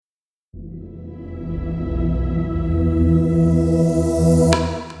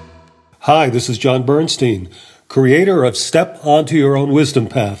Hi, this is John Bernstein, creator of Step Onto Your Own Wisdom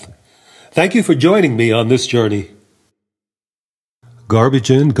Path. Thank you for joining me on this journey.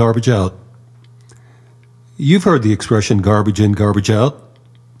 Garbage in, garbage out. You've heard the expression garbage in, garbage out.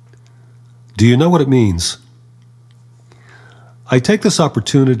 Do you know what it means? I take this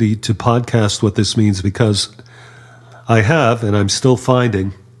opportunity to podcast what this means because I have, and I'm still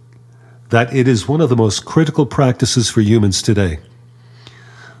finding, that it is one of the most critical practices for humans today.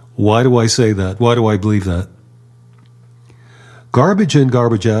 Why do I say that? Why do I believe that? Garbage in,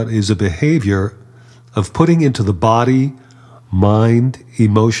 garbage out is a behavior of putting into the body, mind,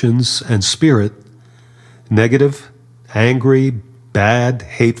 emotions, and spirit negative, angry, bad,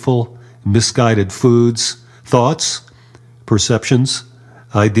 hateful, misguided foods, thoughts, perceptions,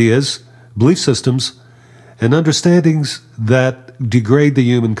 ideas, belief systems, and understandings that degrade the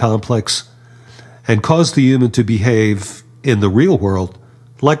human complex and cause the human to behave in the real world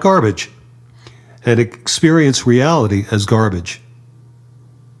like garbage and experience reality as garbage.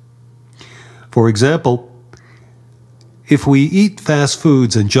 For example, if we eat fast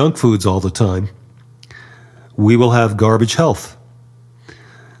foods and junk foods all the time, we will have garbage health.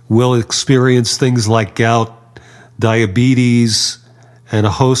 We'll experience things like gout, diabetes, and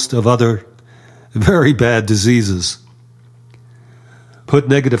a host of other very bad diseases. Put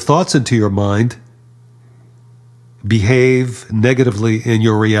negative thoughts into your mind, behave negatively in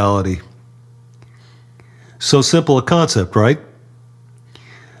your reality. So simple a concept, right?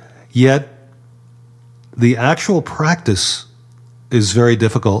 Yet, the actual practice is very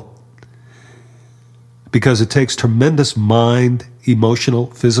difficult because it takes tremendous mind, emotional,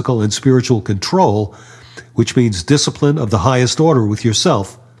 physical, and spiritual control, which means discipline of the highest order with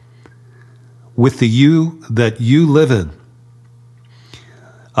yourself, with the you that you live in.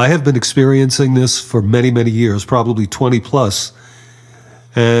 I have been experiencing this for many, many years, probably 20 plus.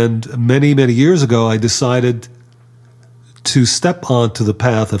 And many, many years ago, I decided to step onto the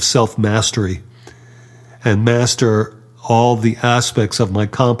path of self-mastery and master all the aspects of my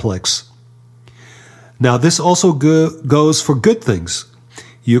complex. Now, this also goes for good things.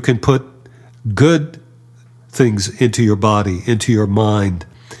 You can put good things into your body, into your mind,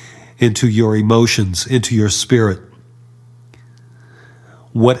 into your emotions, into your spirit.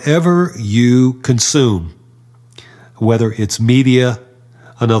 Whatever you consume, whether it's media,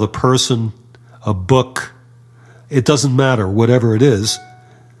 another person, a book, it doesn't matter, whatever it is,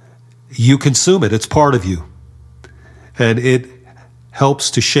 you consume it. It's part of you. And it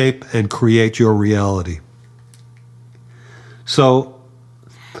helps to shape and create your reality. So,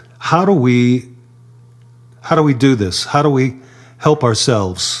 how do we do this? How do we help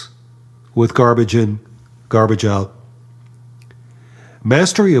ourselves with garbage in, garbage out?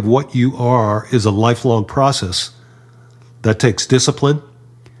 Mastery of what you are is a lifelong process that takes discipline,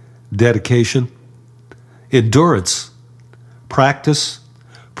 dedication, endurance, practice,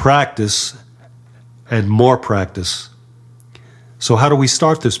 and more practice. So how do we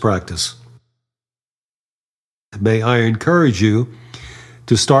start this practice? May I encourage you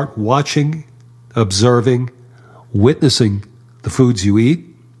to start watching, observing, witnessing the foods you eat,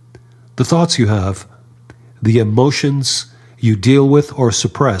 the thoughts you have, the emotions you deal with or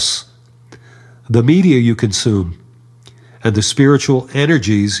suppress, the media you consume, and the spiritual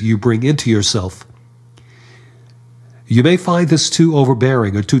energies you bring into yourself. You may find this too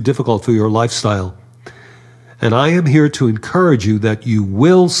overbearing or too difficult for your lifestyle, and I am here to encourage you that you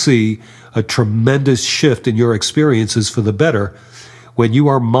will see a tremendous shift in your experiences for the better when you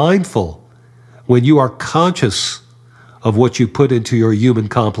are mindful, when you are conscious of what you put into your human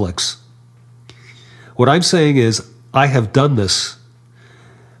complex. What I'm saying is, I have done this,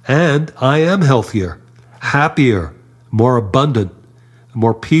 and I am healthier, happier, more abundant,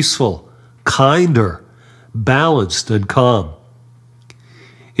 more peaceful, kinder, balanced, and calm.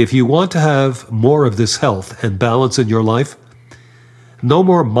 If you want to have more of this health and balance in your life, no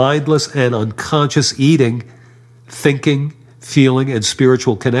more mindless and unconscious eating, thinking, feeling, and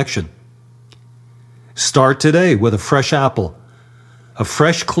spiritual connection. Start today with a fresh apple, a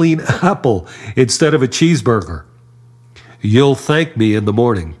fresh, clean apple instead of a cheeseburger. You'll thank me in the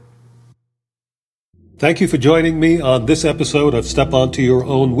morning. Thank you for joining me on this episode of Step Onto Your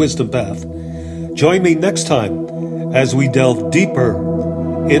Own Wisdom Path. Join me next time as we delve deeper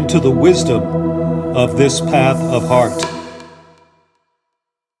into the wisdom of this path of heart.